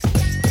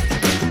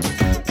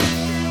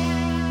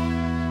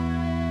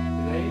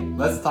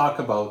let's talk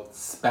about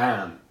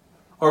spam,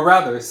 or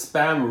rather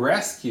spam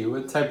rescue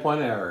with type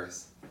 1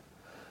 errors.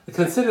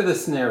 Consider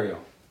this scenario.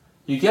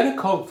 You get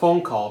a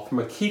phone call from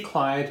a key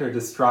client or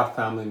distraught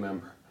family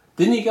member.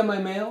 Didn't you get my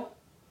mail?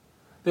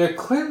 They're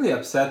clearly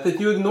upset that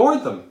you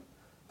ignored them.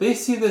 They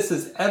see this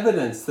as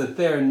evidence that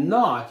they're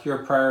not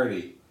your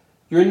priority.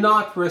 You're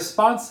not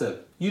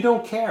responsive. You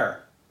don't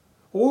care.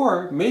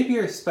 Or maybe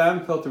your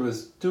spam filter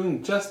was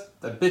doing just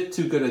a bit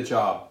too good a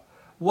job.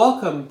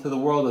 Welcome to the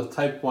world of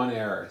type 1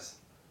 errors.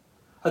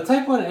 A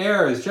type 1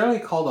 error is generally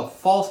called a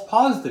false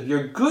positive.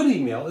 Your good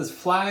email is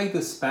flagged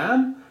as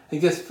spam and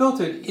gets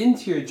filtered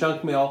into your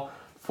junk mail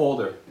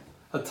folder.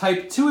 A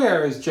type 2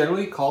 error is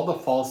generally called a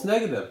false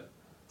negative.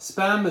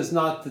 Spam is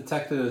not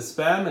detected as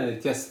spam and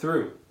it gets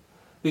through.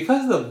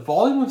 Because of the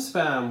volume of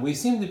spam, we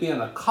seem to be on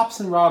a cops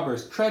and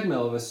robbers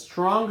treadmill of a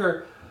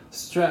stronger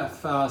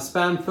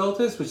spam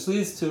filters, which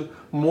leads to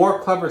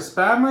more clever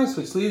spammers,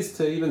 which leads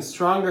to even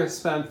stronger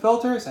spam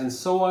filters, and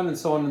so on and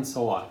so on and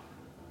so on.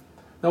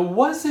 Now,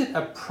 was it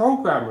a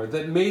programmer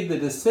that made the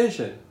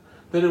decision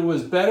that it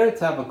was better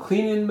to have a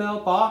clean email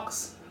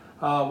box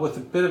with a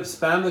bit of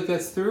spam that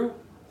gets through?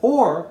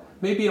 Or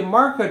maybe a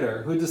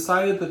marketer who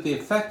decided that the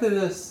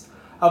effectiveness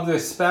of their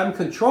spam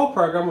control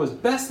program was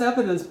best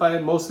evidenced by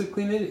a mostly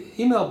clean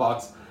email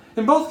box?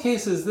 In both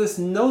cases, this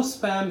no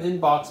spam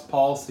inbox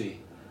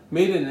policy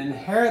made an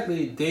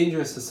inherently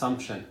dangerous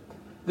assumption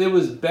that it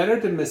was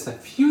better to miss a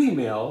few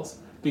emails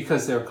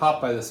because they were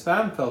caught by the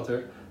spam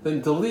filter than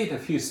delete a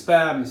few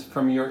spams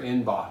from your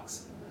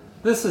inbox.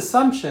 This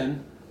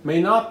assumption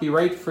may not be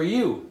right for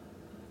you.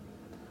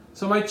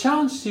 So my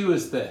challenge to you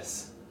is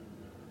this.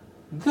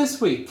 This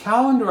week,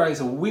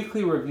 calendarize a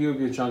weekly review of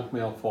your junk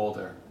mail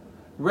folder.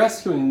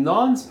 Rescuing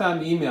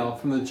non-spam email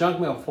from the junk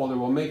mail folder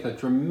will make a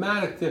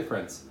dramatic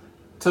difference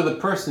to the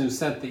person who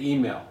sent the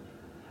email.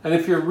 And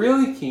if you're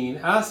really keen,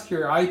 ask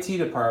your IT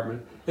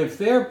department if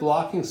they're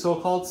blocking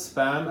so-called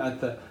spam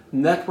at the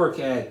network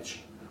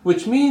edge,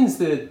 which means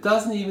that it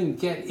doesn't even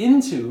get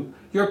into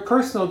your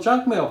personal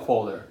junk mail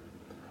folder.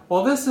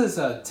 While this is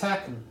a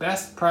tech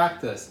best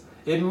practice,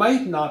 it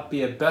might not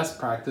be a best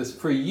practice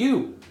for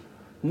you.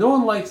 No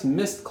one likes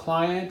missed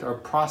client or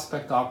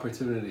prospect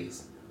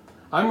opportunities.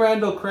 I'm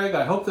Randall Craig.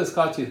 I hope this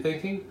got you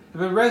thinking.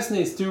 If it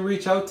resonates, do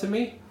reach out to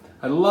me.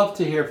 I'd love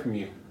to hear from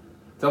you.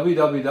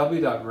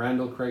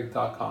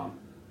 www.randallcraig.com